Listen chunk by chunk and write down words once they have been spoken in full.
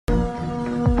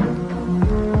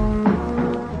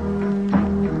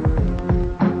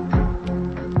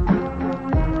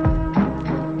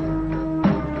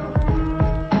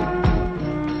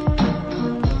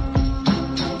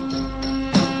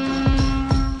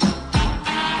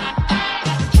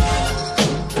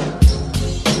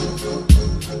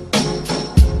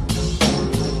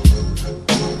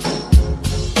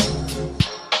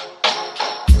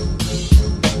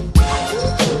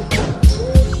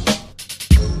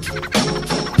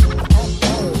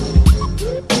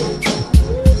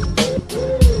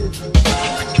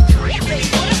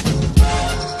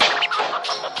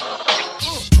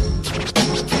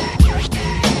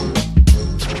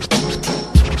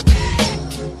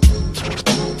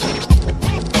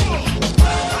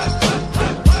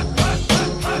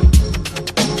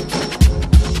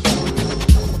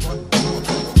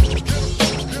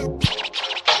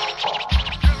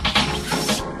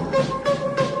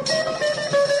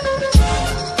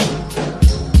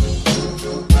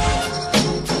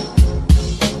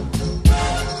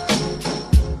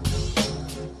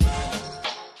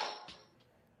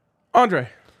Andre,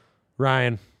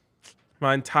 Ryan.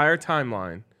 my entire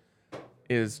timeline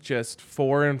is just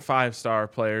 4 and 5 star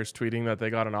players tweeting that they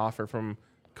got an offer from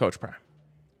Coach Prime.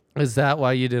 Is that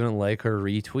why you didn't like or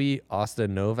retweet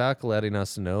Austin Novak letting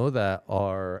us know that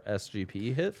our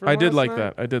SGP hit from I did last like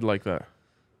night? that. I did like that.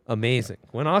 Amazing.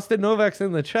 When Austin Novak's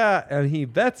in the chat and he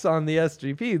bets on the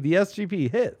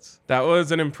SGP hits. That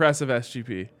was an impressive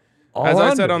SGP. All As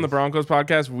I said on unders. the Broncos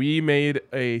podcast, we made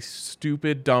a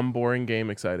stupid, dumb, boring game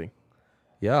exciting.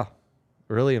 Yeah.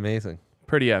 Really amazing.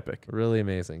 Pretty epic. Really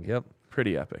amazing. Yep.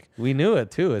 Pretty epic. We knew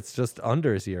it too. It's just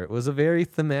unders here. It was a very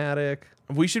thematic.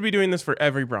 We should be doing this for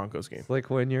every Broncos game. It's like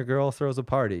when your girl throws a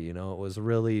party, you know, it was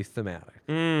really thematic.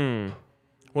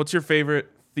 What's your favorite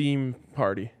theme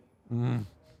party?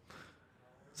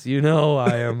 So you know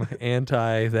I am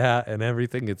anti that and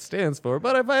everything it stands for.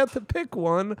 But if I had to pick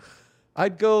one,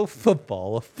 I'd go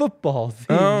football. A football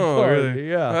theme party. Really?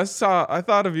 Yeah. I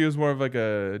thought of you as more of like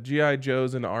a G.I.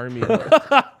 Joe's and Army.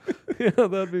 Yeah,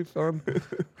 that'd be fun.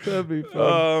 That'd be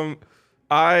fun.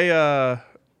 I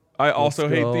also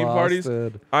Let's hate go, theme parties.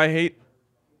 Austin. I hate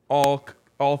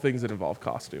all things that involve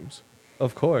costumes.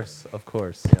 Of course.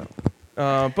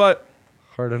 Yeah. But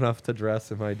Hard enough to dress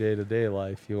in my day-to-day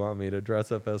life. You want me to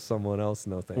dress up as someone else?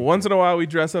 No thank you. once in a while, we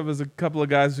dress up as a couple of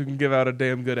guys who can give out a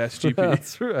damn good SGP.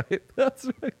 That's right. That's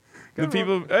right. The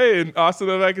people, hey, and Austin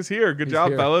Novak is here. Good He's job,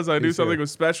 here. fellas. I knew He's something here.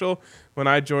 was special when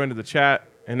I joined the chat,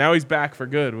 and now he's back for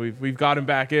good. We've got him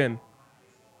back in,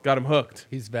 got him hooked.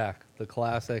 He's back. The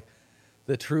classic.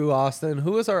 The true Austin.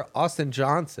 Who is our Austin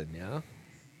Johnson, yeah?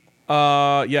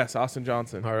 Yes, Austin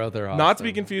Johnson. Our other Austin. Not to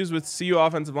be confused with CU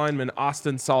offensive lineman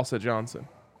Austin Salsa Johnson.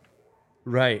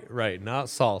 Right. Not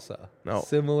salsa. No.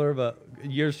 Similar, but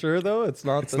you're sure, though? It's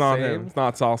not It's the not same? him. It's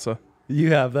not salsa.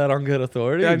 You have that on good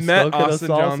authority? I You met spoke at a Austin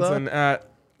salsa? Johnson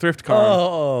at ThriftCon.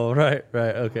 Oh, right.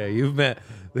 Okay. You've met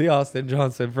the Austin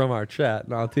Johnson from our chat,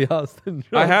 not the Austin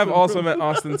Johnson. I have also from- met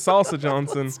Austin Salsa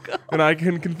Johnson, and I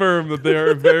can confirm that they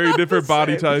are very different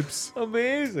body types.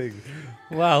 Amazing.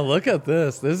 Wow, look at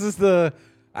this. This is the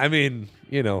I mean,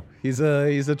 you know, he's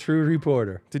a true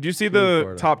reporter. Did you see True the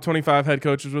reporter. top 25 head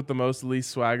coaches with the most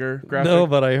least swagger graphic? No,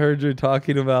 but I heard you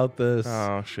talking about this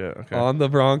Oh, shit. Okay. on the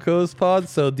Broncos pod.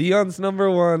 So Dion's number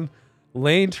 1,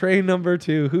 Lane Train number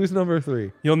 2. Who's number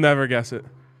 3? You'll never guess it.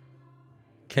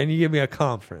 Can you give me a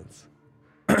conference?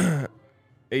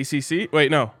 ACC? Wait,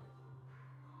 no.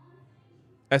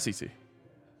 SEC.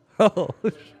 Oh,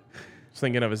 Just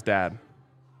thinking of his dad.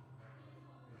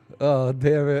 oh,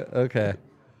 damn it. Okay.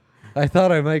 I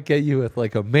thought I might get you with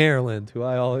like a Maryland, who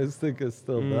I always think is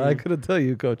still, but I couldn't tell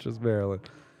you coaches Maryland.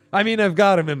 I mean, I've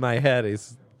got him in my head.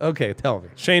 He's okay. Tell me,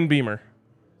 Shane Beamer.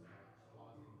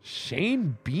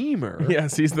 Shane Beamer.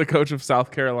 Yes, he's the coach of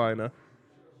South Carolina.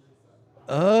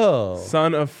 Oh.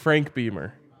 Son of Frank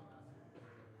Beamer.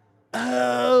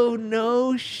 Oh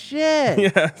no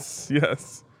shit.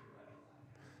 Yes.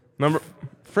 Number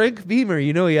Frank Beamer,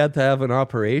 you know he had to have an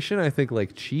operation, I think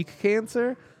like cheek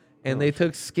cancer, and they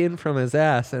took skin from his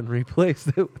ass and replaced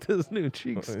it with his new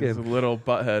cheek he's a skin. little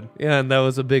butthead. Yeah, and that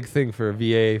was a big thing for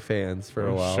VA fans for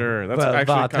a while. Sure, that's But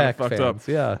actually kinda Vatek fucked up. fans,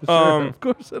 Yeah, sure, of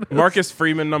course it is. Marcus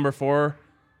Freeman, number 4.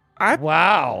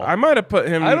 Wow. I might have put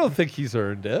him. I don't think he's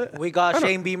earned it. We got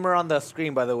Shane Beamer on the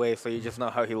screen, by the way, so you just know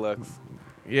how he looks.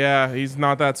 Yeah, he's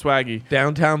not that swaggy.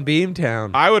 Downtown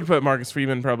Beamtown. I would put Marcus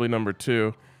Freeman probably number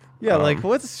 2. Yeah, like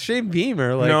what's Shane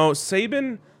Beamer? Like no,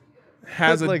 Saban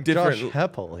has a like different. Josh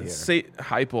Heppel here.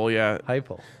 Heupel, yeah.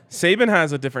 Heupel. Saban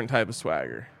has a different type of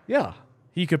swagger. Yeah.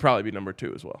 He could probably be number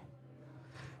 2 as well.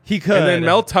 He could. And then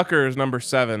Mel Tucker is number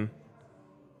 7.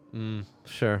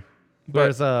 Sure.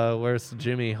 But- Where's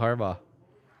Jimmy Harbaugh?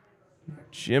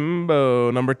 Jimbo,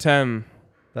 number 10.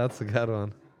 That's a good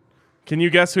one. Can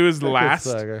you guess who is Good last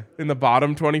swagger. in the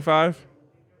bottom 25?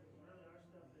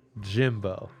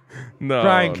 Jimbo. No.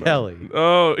 Brian no. Kelly.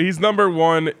 Oh, he's number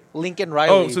 1. Lincoln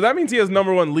Riley. Oh, so that means he has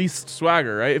number 1 least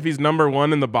swagger, right? If he's number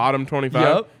 1 in the bottom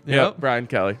 25. Yep. Brian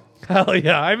Kelly. Hell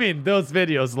yeah. I mean, those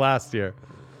videos last year,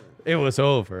 it was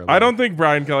over. I don't think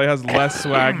Brian Kelly has less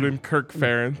swag than Kirk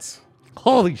Ferentz.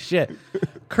 Holy shit.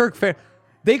 Kirk Fair.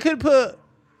 They could put,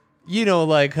 you know,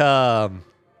 like,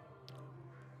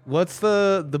 what's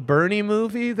the Bernie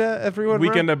movie that everyone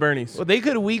Weekend remembers? at Bernie's. Well, they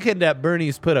could Weekend at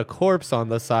Bernie's put a corpse on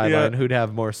the sideline Yeah. who'd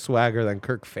have more swagger than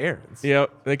Kirk Ferentz.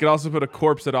 Yep. They could also put a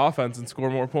corpse at offense and score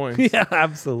more points. Yeah,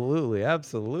 absolutely.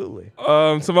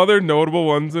 Some other notable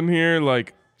ones in here,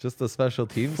 like Just a special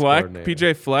teams Fleck,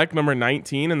 coordinator. PJ Fleck, number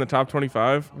 19 in the top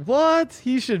 25. What?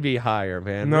 He should be higher,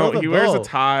 man. No, Roll the he wears a boat.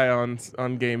 tie on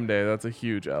game day. That's a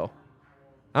huge L.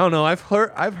 I don't know. I've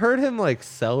heard him like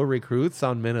sell recruits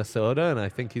on Minnesota, and I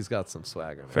think he's got some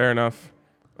swagger. Fair enough.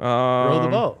 Roll the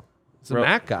boat. It's a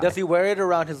Mac guy. Does he wear it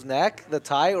around his neck, the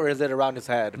tie, or is it around his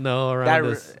head? No, around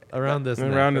his neck. Around his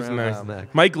Around neck. his neck.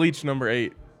 Mike Leach, number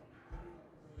 8.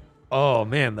 Oh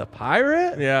man, the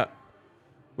pirate. Yeah.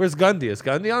 Where's Gundy? Is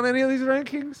Gundy on any of these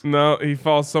rankings? No, he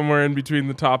falls somewhere in between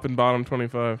the top and bottom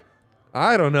 25.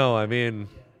 I don't know. I mean,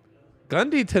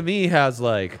 Gundy to me has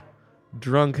like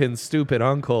drunken, stupid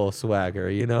uncle swagger.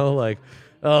 You know, like,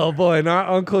 oh boy, not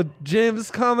Uncle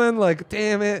Jim's coming. Like,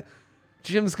 damn it,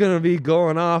 Jim's gonna be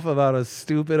going off about a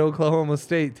stupid Oklahoma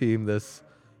State team this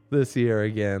year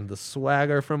again. The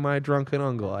swagger from my drunken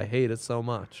uncle. I hate it so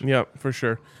much. Yep, for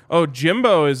sure. Oh,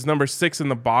 Jimbo is number 6 in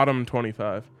the bottom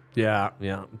 25. Yeah.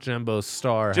 Jimbo's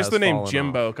star. Just has the name fallen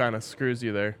Jimbo off. kind of screws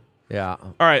you there. Yeah.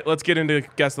 All right, let's get into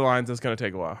Guess the Lines. That's going to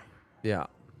take a while. Yeah.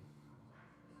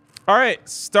 All right,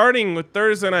 starting with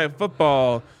Thursday Night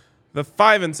Football, the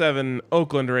 5-7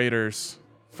 Oakland Raiders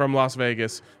from Las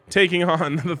Vegas taking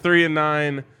on the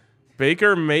 3-9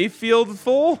 Baker Mayfield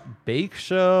full. Bake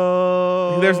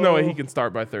show. There's no way he can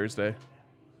start by Thursday.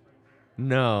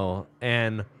 No.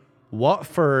 And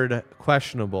Watford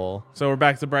questionable. So we're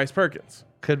back to Bryce Perkins.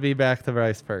 Could be back to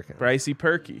Bryce Perkins. Brycey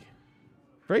Perky.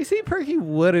 Brycey Perky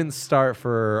wouldn't start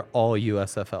for all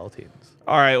USFL teams.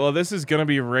 All right, well, this is going to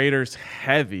be Raiders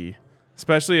heavy,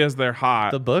 especially as they're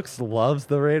hot. The books loves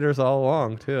the Raiders all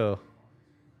along, too.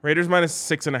 Raiders minus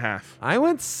 6.5. I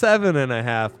went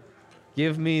 7.5.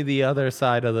 Give me the other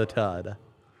side of the tud.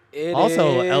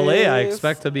 Also, LA, I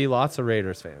expect to be lots of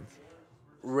Raiders fans.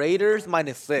 Raiders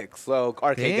minus 6. So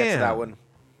RK gets that one.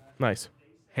 Nice.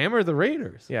 Hammer the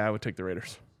Raiders. Yeah, I would take the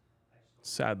Raiders,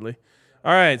 sadly.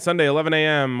 All right, Sunday, 11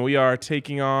 a.m., we are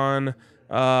taking on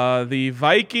the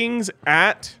Vikings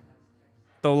at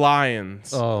the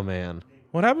Lions. Oh, man.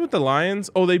 What happened with the Lions?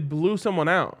 Oh, they blew someone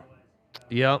out.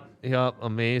 Yep.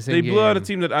 Amazing They blew out a game.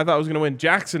 team that I thought was going to win,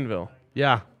 Jacksonville.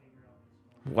 Yeah.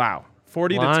 Wow.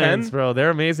 40 Lions, to 10? bro. They're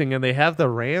amazing, and they have the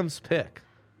Rams pick.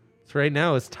 So right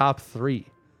now it's top 3.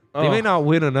 They Oh. may not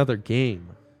win another game.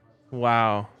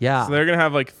 Wow. Yeah. So they're going to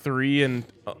have like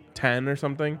 3-10 or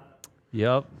something?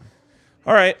 Yep.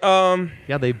 All right.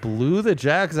 Yeah, they blew the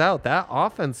Jags out. That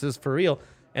offense is for real.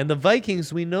 And the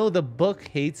Vikings, we know the book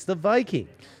hates the Vikings.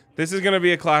 This is going to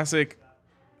be a classic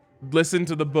listen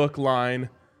to the book line.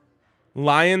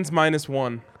 Lions minus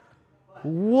 1.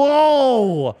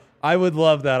 Whoa! I would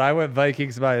love that. I went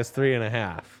Vikings minus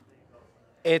 3.5.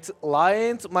 It's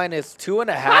Lions minus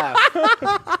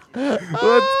 2.5. Let's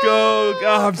go.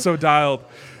 Oh, I'm so dialed.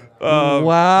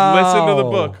 Wow. Listen to the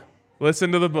book.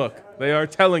 Listen to the book. They are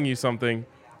telling you something,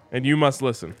 and you must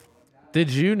listen. Did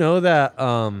you know that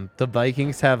the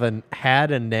Vikings had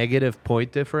a negative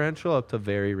point differential up to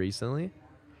very recently?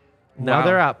 Now Wow.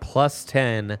 they're at plus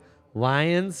 10.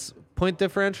 Lions point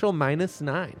differential minus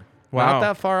 9. Wow. Not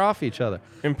that far off each other.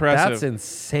 Impressive. That's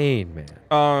insane,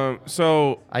 man.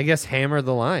 So I guess hammer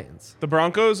the Lions. the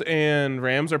Broncos and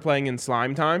Rams are playing in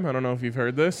slime time. I don't know if you've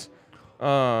heard this.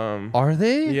 Are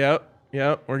they? Yep.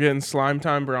 We're getting slime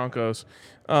time Broncos.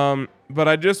 But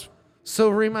I just So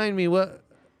remind me,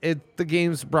 the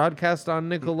game's broadcast on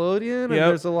Nickelodeon, and Yep.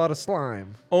 there's a lot of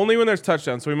slime. only when there's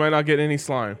touchdowns, so we might not get any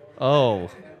slime.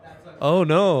 Oh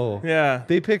no. Yeah.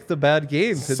 They picked the bad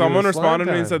game. To Someone do a slime responded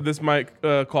to me and time. said this might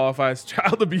qualify as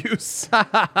child abuse.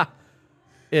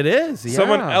 It is. Yeah.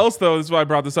 Someone else, though, this is why I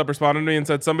brought this up, responded to me and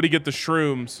said somebody get the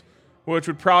shrooms, which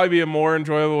would probably be a more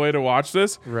enjoyable way to watch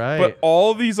this. Right. But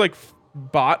all these like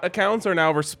bot accounts are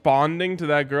now responding to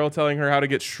that girl telling her how to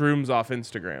get shrooms off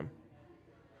Instagram.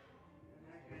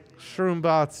 Shroom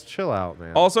bots, chill out,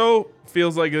 man. Also,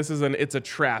 feels like this is it's a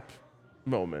trap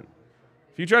moment.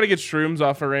 If you try to get shrooms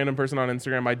off a random person on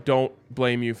Instagram, I don't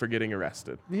blame you for getting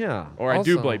arrested. Yeah. Or I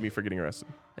do Also, blame you for getting arrested.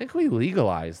 I think we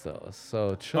legalized those,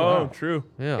 so chill Oh, out. true.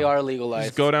 Yeah. They are legalized.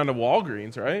 Just go down to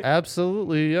Walgreens, right?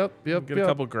 Absolutely. Yep. Get a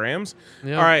couple grams.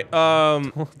 Yep. All right.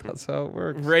 That's how it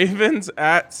works. Ravens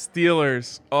at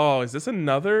Steelers. Oh, is this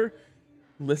another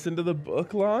listen to the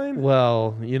book line?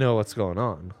 Well, you know what's going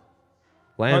on.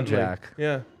 Huntley. Landjack.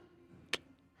 Yeah.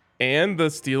 And the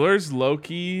Steelers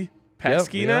low-key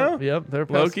pesky now? Yep, they're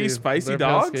pesky. Low-key spicy They're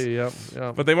dogs? pesky,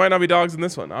 Yep. But they might not be dogs in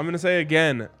this one. I'm going to say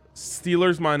again,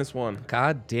 Steelers minus 1.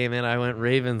 God damn it, I went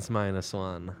Ravens minus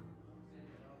 1.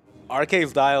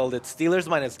 RK's dialed. It's Steelers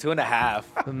minus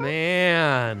 2.5.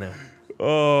 Man.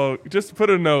 Oh, just put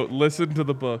a note. Listen to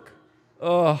the book.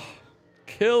 Oh,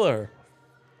 killer.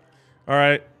 All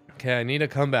right. Okay, I need a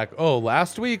comeback. Oh,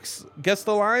 last week's Guess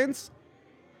the Lines?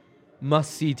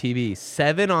 Must see TV.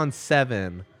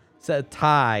 7-on-7. It's a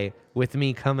tie with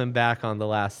me coming back on the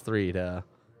last 3 to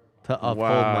uphold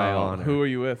my honor. Who are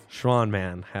you with?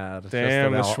 Schwanman had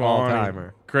Damn, the just an Schwani.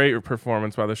 all-timer. Great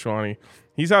performance by the Schwani.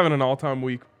 He's having an all-time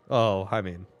week. Oh, I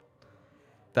mean,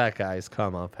 That guy's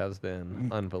come up has been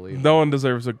unbelievable. No one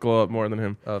deserves a glow up more than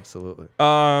him. Absolutely.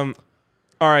 All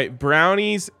right,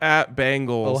 Brownies at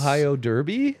Bengals. Ohio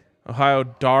Derby? Ohio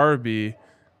Derby.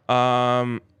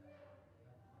 Wow.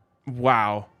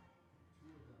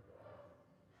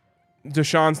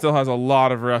 Deshaun still has a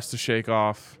lot of rust to shake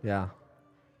off. Yeah.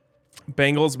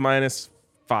 Bengals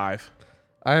 -5.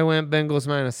 I went Bengals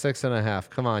 -6.5.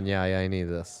 Come on, yeah, I need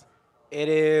this. It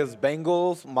is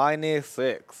Bengals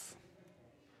 -6.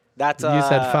 That's You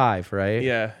said 5, right?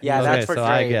 Yeah. Yeah, Okay, that's for so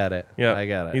I Trey. get it. Yeah. I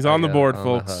get it. He's I on the get board, it. On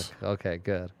folks. the hook. Okay,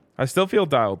 good. I still feel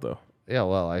dialed, though. Yeah,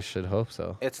 well, I should hope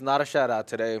so. It's not a shutout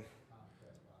today.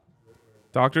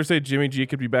 Doctors say Jimmy G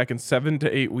could be back in 7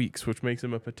 to 8 weeks, which makes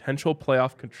him a potential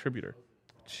playoff contributor.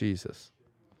 Jesus.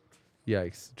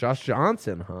 Yikes. Josh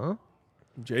Johnson, huh?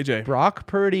 JJ. Brock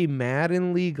Purdy,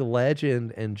 Madden League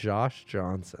legend, and Josh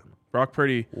Johnson. Brock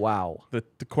Purdy, Wow. the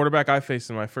quarterback I faced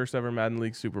in my first ever Madden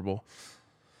League Super Bowl.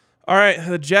 All right,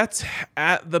 the Jets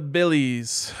at the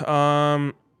Billies.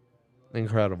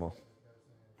 Incredible.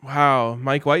 Wow,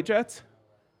 Mike White Jets?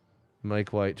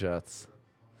 Mike White Jets.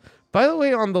 By the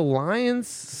way, on the Lions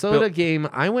Soda game,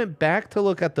 I went back to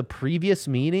look at the previous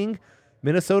meeting.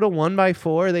 Minnesota won by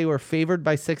 4. They were favored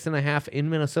by 6.5 in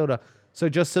Minnesota. So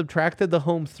just subtracted the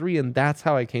home 3, and that's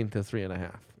how I came to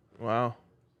 3.5. Wow.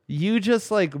 You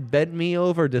just like bent me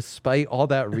over despite all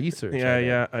that research.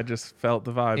 Yeah, I just felt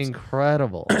the vibes.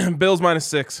 Incredible. Bills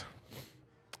 -6.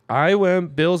 I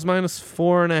went Bills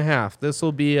 -4.5. This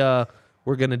will be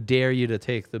we're gonna dare you to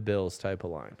take the Bills type of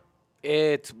line.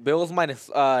 It's Bills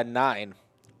 -9.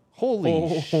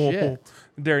 Holy shit.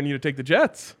 Daring you to take the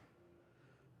Jets.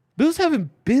 Bills haven't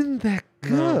been that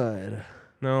good.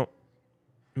 No.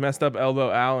 Messed up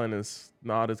elbow Allen is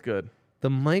not as good. The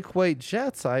Mike White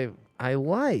Jets I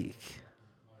like.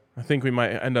 I think we might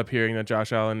end up hearing that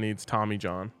Josh Allen needs Tommy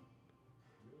John.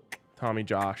 Tommy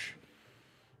Josh.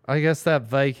 I guess that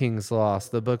Vikings loss.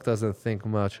 The book doesn't think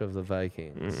much of the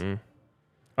Vikings.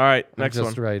 All right, I'm next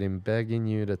just one. writing, begging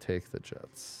you to take the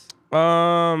Jets.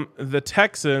 The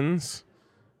Texans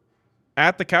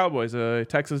at the Cowboys, a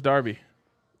Texas derby.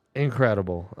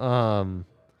 Incredible.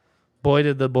 Boy,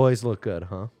 did the boys look good,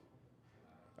 huh?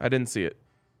 I didn't see it.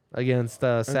 Against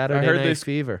Saturday heard Night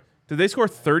Fever. Did they score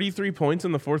 33 points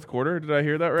in the fourth quarter? Did I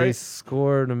hear that They right?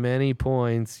 scored many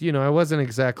points. You know, I wasn't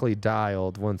exactly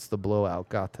dialed once the blowout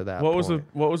got to that What point.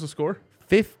 was the score?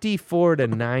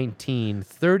 54-19,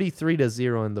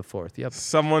 33-0 in the fourth. Yep.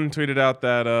 Someone tweeted out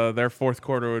that their fourth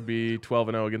quarter would be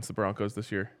 12-0 against the Broncos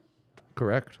this year.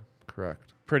 Correct.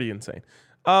 Pretty insane.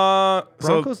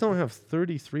 Broncos don't have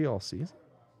 33 all season.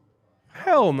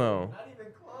 Hell no. Not even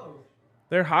close.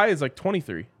 Their high is like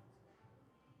 23.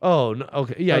 Oh, no,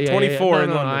 okay. Yeah, yeah. 24 No, in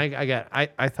no, London.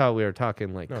 I thought we were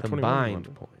talking like No, 21 in combined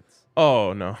London. points.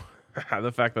 Oh no.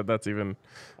 The fact that that's even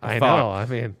a I thought. know. I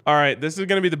mean, All right, this is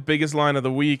going to be the biggest line of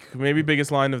the week, maybe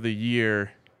biggest line of the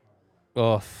year.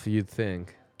 you'd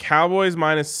think. Cowboys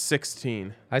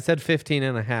 -16. I said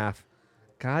 15.5.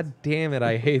 God damn it!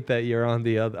 I hate that you're on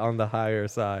the higher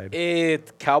side.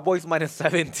 It's Cowboys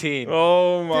 -17.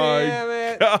 Oh my Damn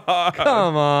it! god.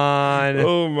 Come on.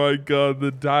 Oh my god,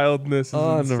 the dialedness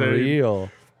is insane.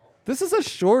 Unreal. This is a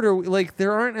shorter. Like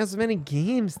there aren't as many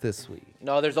games this week.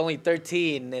 No, there's only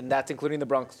 13, and that's including the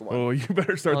Broncos one. Oh, you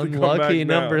better start the comeback Unlucky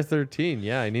now. number 13.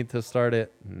 Yeah, I need to start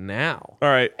it now. All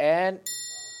right. And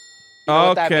you know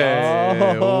what that Okay.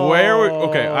 means?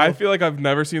 Okay, I feel like I've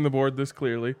never seen the board this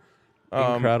clearly.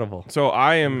 Incredible. So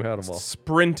I am Incredible.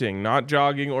 sprinting, not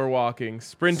jogging or walking,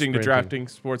 sprinting to Sprinting.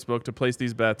 DraftKings Sportsbook to place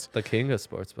these bets. The king of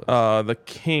sportsbooks. The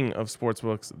king of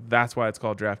sportsbooks. That's why it's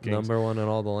called DraftKings. Number one in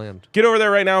all the land. Get over there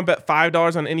right now and bet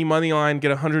 $5 on any money line.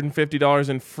 Get $150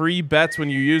 in free bets when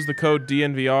you use the code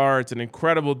DNVR. It's an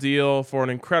incredible deal for an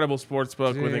incredible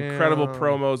sportsbook with incredible Damn.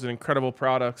 promos and incredible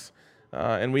products.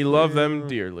 And we love them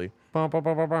dearly.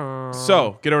 So,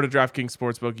 So get over to DraftKings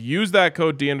Sportsbook. Use that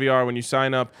code DNVR when you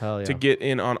sign up Hell yeah. to get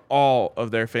in on all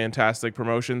of their fantastic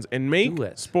promotions and make Do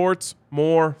it. sports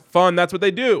more fun. That's what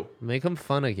they do. make them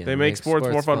fun again. They make sports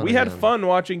more fun. We had again. fun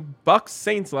watching Bucks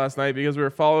Saints last night because we were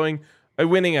following a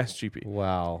winning SGP.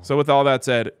 Wow. So with all that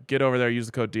said, get over there, use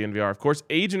the code DNVR. Of course,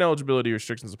 age and eligibility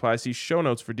restrictions apply. See show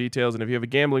notes for details. And if you have a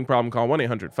gambling problem, call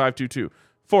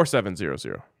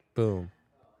 1-800-522-4700. Boom.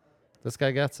 This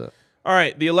guy gets it. All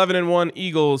right, the 11-1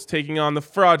 Eagles taking on the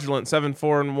fraudulent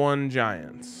 7-4-1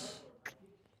 Giants.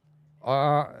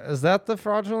 Is that the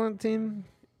fraudulent team?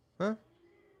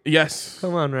 Yes.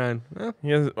 Come on, Ryan.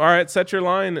 Yes. All right, set your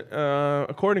line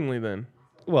accordingly then.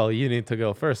 Well, you need to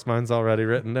go first. Mine's already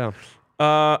written down.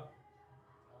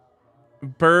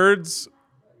 Birds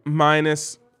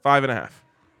 -5.5.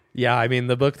 Yeah, I mean,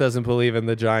 the book doesn't believe in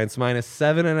the Giants.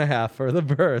 -7.5 for the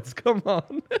Birds. Come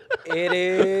on. It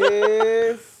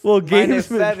is Well, minus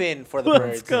gamesman- 7 for the Let's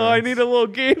Birds. go. I need a little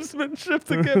gamesmanship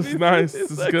to get It's me nice. through these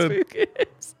This is next good. few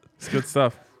games. It's good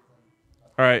stuff.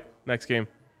 All right, next game.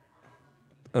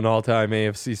 An all-time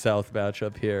AFC South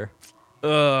matchup here.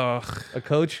 Ugh. A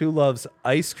coach who loves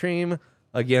ice cream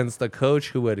against a coach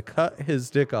who would cut his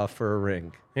dick off for a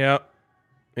ring. Yep.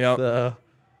 Yep.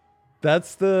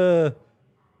 That's the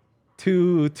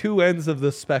two ends of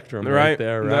the spectrum right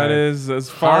there, right? That is as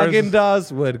far as.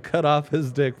 Haagen-Dazs would cut off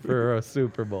his dick for a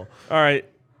Super Bowl. All right.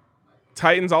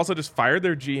 Titans also just fired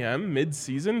their GM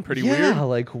mid-season. Pretty Yeah, weird.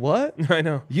 like what? I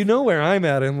know. You know where I'm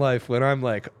at in life when I'm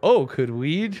like, oh, could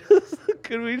we just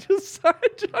sign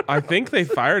John? I think they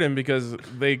fired him because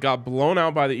they got blown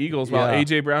out by the Eagles while Yeah.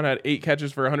 AJ Brown had 8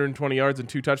 catches for 120 yards and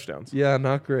 2 touchdowns. Yeah,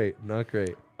 not great, not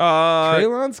great.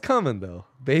 Traylon's coming though,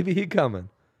 baby, he coming.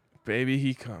 Baby,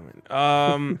 he coming.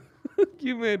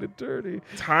 You made it dirty.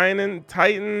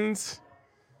 Titans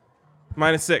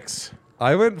 -6.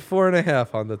 I went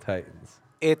 4.5 on the Titans.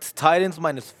 It's Titans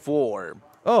 -4.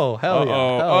 Oh hell yeah!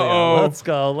 Uh-oh, Hell uh-oh.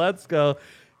 yeah! Let's go.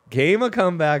 Game of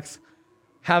comebacks.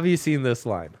 Have you seen this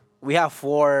line? We have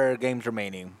 4 games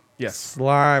remaining. Yes,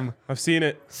 Slime I've seen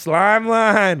it.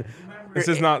 line. This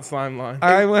is not slime line.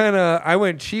 I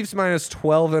went Chiefs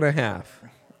 -12.5.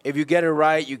 If you get it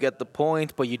right, you get the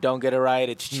point, but you don't get it right,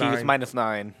 it's Chiefs 9.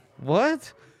 -9.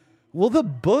 What? Will the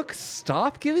book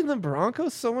stop giving the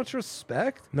Broncos so much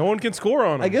respect? No one can score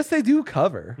on them. I guess they do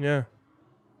cover. Yeah.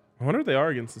 I wonder if they are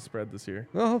against the spread this year.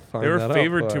 I'll find They were that out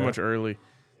favored for too you. much early.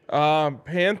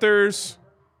 Panthers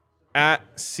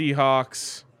at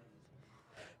Seahawks.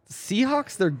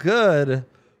 Seahawks, they're good,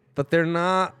 but they're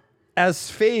not as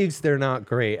faves. They're not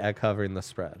great at covering the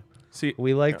spread. See,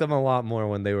 We liked them a lot more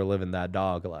when they were living that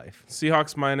dog life.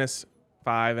 Seahawks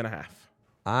 -5.5.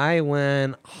 I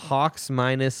went Hawks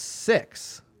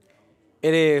 -6.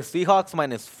 It is Seahawks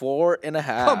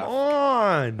 -4.5. Come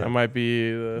on. That might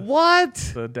be What?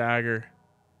 the dagger.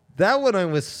 That one I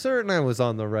was certain I was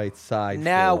on the right side.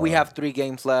 Now for. we have 3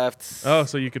 games left. Oh,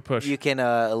 so you could push. You can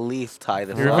at least tie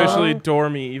this You're up. officially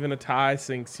dormy. Even a tie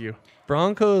sinks you.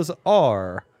 Broncos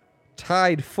are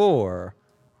tied for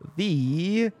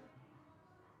the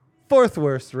 4th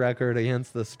worst record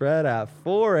against the spread at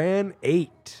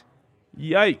 4-8.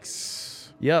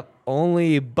 Yikes. Yep,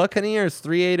 only Buccaneers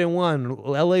 3-8-1,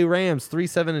 LA Rams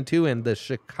 3-7-2, and the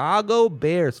Chicago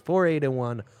Bears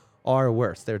 4-8-1 are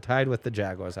worse. They're tied with the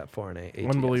Jaguars at 4-8.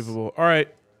 ATS. Unbelievable. All right.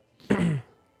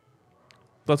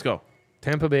 Let's go.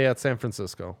 Tampa Bay at San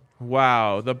Francisco.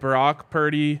 Wow. The Brock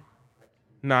Purdy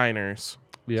Niners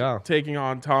Yeah, taking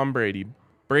on Tom Brady.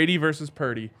 Brady versus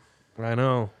Purdy. I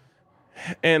know.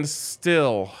 And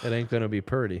still, It ain't gonna be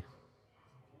Purdy.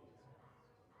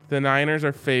 the Niners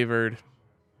are favored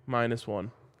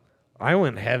 -1. I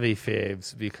went heavy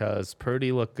faves because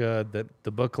Purdy looked good.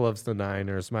 The book loves the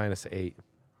Niners -8.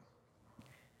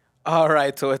 All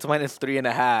right, so it's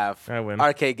 -3.5. I win.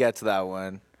 RK gets that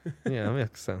one. Yeah, that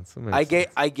makes sense. That makes I sense. gave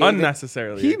it,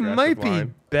 Unnecessarily He aggressive might be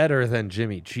line. better than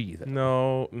Jimmy G.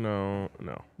 Though. No.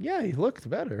 Yeah, he looked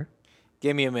better.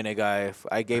 give me a minute, guys.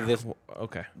 I gave this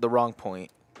Okay. the wrong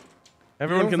point.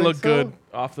 Everyone don't can think look so? good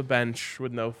off the bench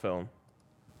with no film.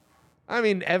 I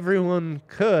mean, everyone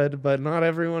could, but not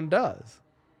everyone does.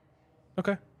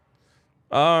 Okay.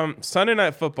 Sunday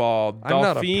Night Football. I'm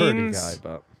not a Purdy Dolphins guy,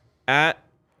 but at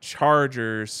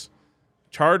Chargers.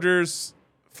 Chargers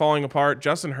falling apart.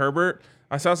 Justin Herbert.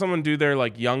 I saw someone do their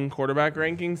young quarterback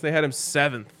rankings. They had him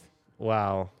 7th.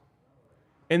 wow.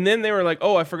 And then they were like,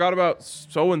 "Oh, I forgot about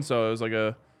so and so." It was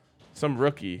like some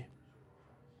rookie.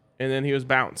 And then he was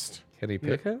bounced. Can he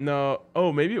pick it? No.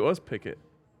 Oh, maybe it was Pickett.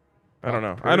 I don't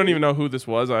know. I Purdy? don't even know who this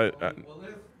was. Okay.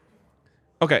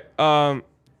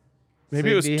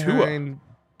 Maybe it was Tua. behind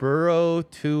Burrow,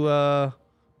 Tua,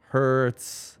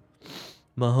 Hurts,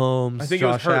 Mahomes, I think Josh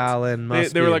it was Hurts. Allen.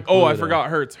 They were like, "Oh, I forgot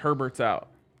Hurts. Herbert's out."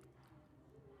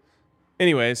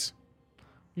 Anyways,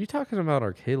 You talking about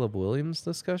our Caleb Williams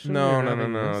discussion? no. You're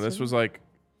having This was like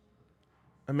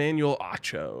Emmanuel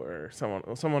Acho or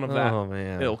someone of that Oh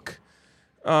man. ilk.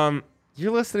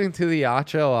 You're listening to the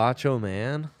Acho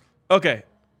man. Okay,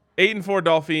 8-4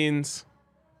 Dolphins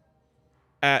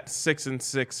at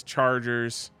 6-6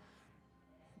 Chargers.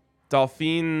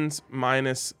 Dolphins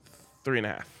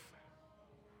 -3.5.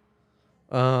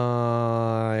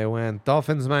 I went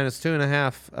Dolphins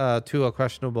 -2.5. Tua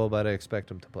questionable, but I expect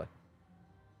him to play.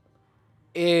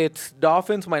 It's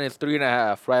Dolphins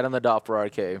 -3.5, right on the dot for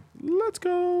RK. Let's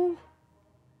go.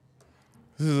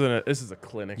 This is a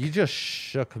clinic. You just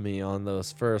shook me on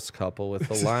those first couple with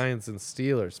the Lions and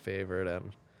Steelers favored,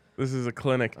 and This is a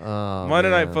clinic. Oh, Monday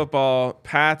Night man. Football,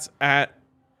 Pats at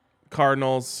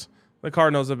Cardinals. The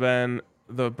Cardinals have been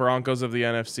the Broncos of the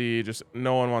NFC. Just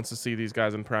no one wants to see these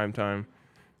guys in prime time.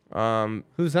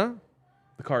 Who's that?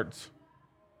 The Cards.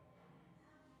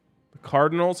 The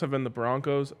Cardinals have been the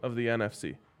Broncos of the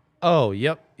NFC. Oh,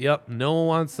 yep. No one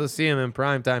wants to see him in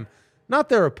prime time. Not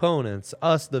their opponents,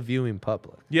 us, the viewing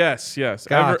public. Yes.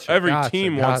 Gotcha, Every gotcha,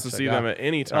 team wants to gotcha, see gotcha. them at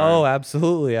any time. Oh,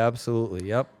 absolutely.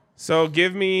 Yep. So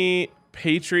give me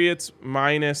Patriots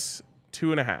minus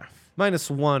 2.5.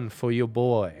 -1 for your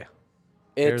boy.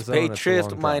 It's Arizona, it's a Patriots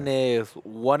long time. minus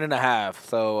 1.5.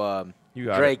 So You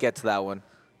got Drake it. gets that one.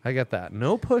 I get that.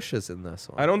 No pushes in this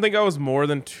one. I don't think I was more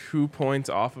than 2 points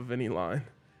off of any line.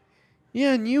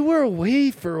 Yeah, and you were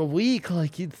away for a week.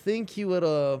 Like you'd think you would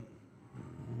a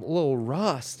little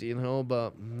rust,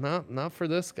 but not for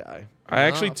this guy. I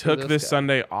actually Not for took this guy.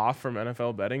 Sunday off from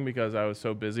NFL betting because I was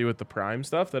so busy with the Prime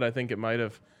stuff that I think it might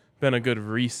have been a good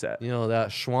reset. That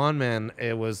Schwan man,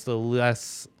 it was the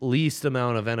least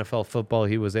amount of NFL football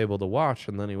he was able to watch,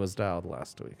 and then he was dialed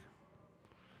last week.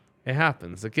 It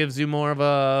happens. It gives you more of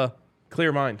a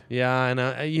Clear mind. and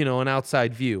an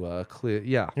outside view. Clear,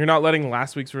 yeah. You're not letting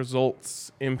last week's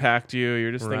results impact you.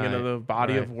 You're just thinking of Right, the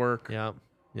body of right. work.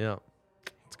 Yeah.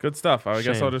 It's good stuff. I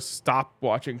guess Shame. I'll just stop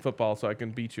watching football so I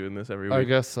can beat you in this every I week.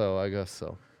 guess so.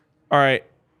 All right.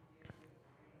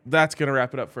 That's going to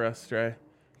wrap it up for us, Trey.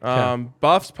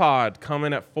 Buffs Pod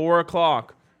coming at 4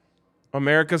 o'clock.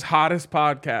 America's hottest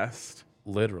podcast.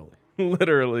 Literally.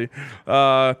 Literally.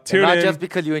 And Tune not in. just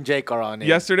because you and Jake are on it.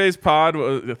 Yesterday's pod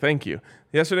was thank you.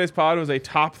 Yesterday's pod was a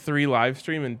top 3 live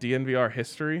stream in DNVR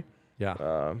history.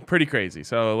 Yeah. Pretty crazy.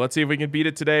 So let's see if we can beat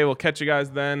it today. We'll catch you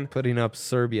guys then. Putting up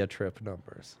Serbia trip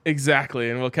numbers. Exactly.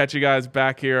 And we'll catch you guys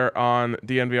back here on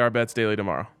DNVR Bets Daily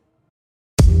tomorrow.